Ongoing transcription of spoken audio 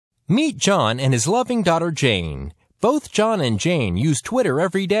Meet John and his loving daughter Jane. Both John and Jane use Twitter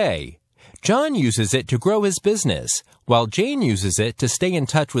every day. John uses it to grow his business, while Jane uses it to stay in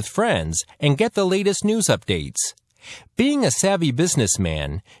touch with friends and get the latest news updates. Being a savvy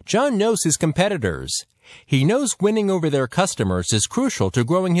businessman, John knows his competitors. He knows winning over their customers is crucial to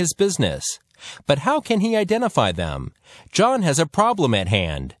growing his business. But how can he identify them? John has a problem at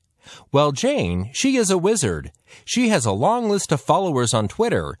hand. Well, Jane, she is a wizard. She has a long list of followers on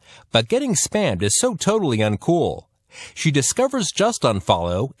Twitter, but getting spammed is so totally uncool. She discovers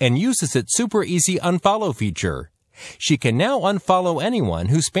JustUnfollow and uses its super easy unfollow feature. She can now unfollow anyone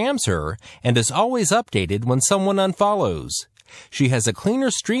who spams her and is always updated when someone unfollows. She has a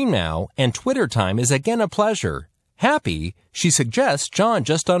cleaner stream now, and Twitter time is again a pleasure. Happy, she suggests John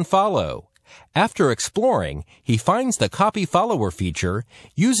just unfollow. After exploring, he finds the copy follower feature,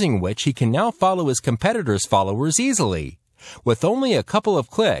 using which he can now follow his competitors' followers easily. With only a couple of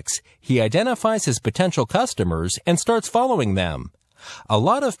clicks, he identifies his potential customers and starts following them. A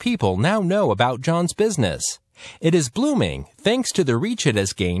lot of people now know about John's business. It is blooming thanks to the reach it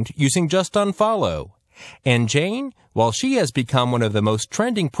has gained using JustUnfollow. And Jane, well, she has become one of the most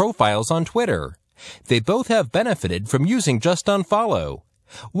trending profiles on Twitter. They both have benefited from using JustUnfollow.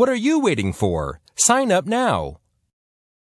 What are you waiting for? Sign up now.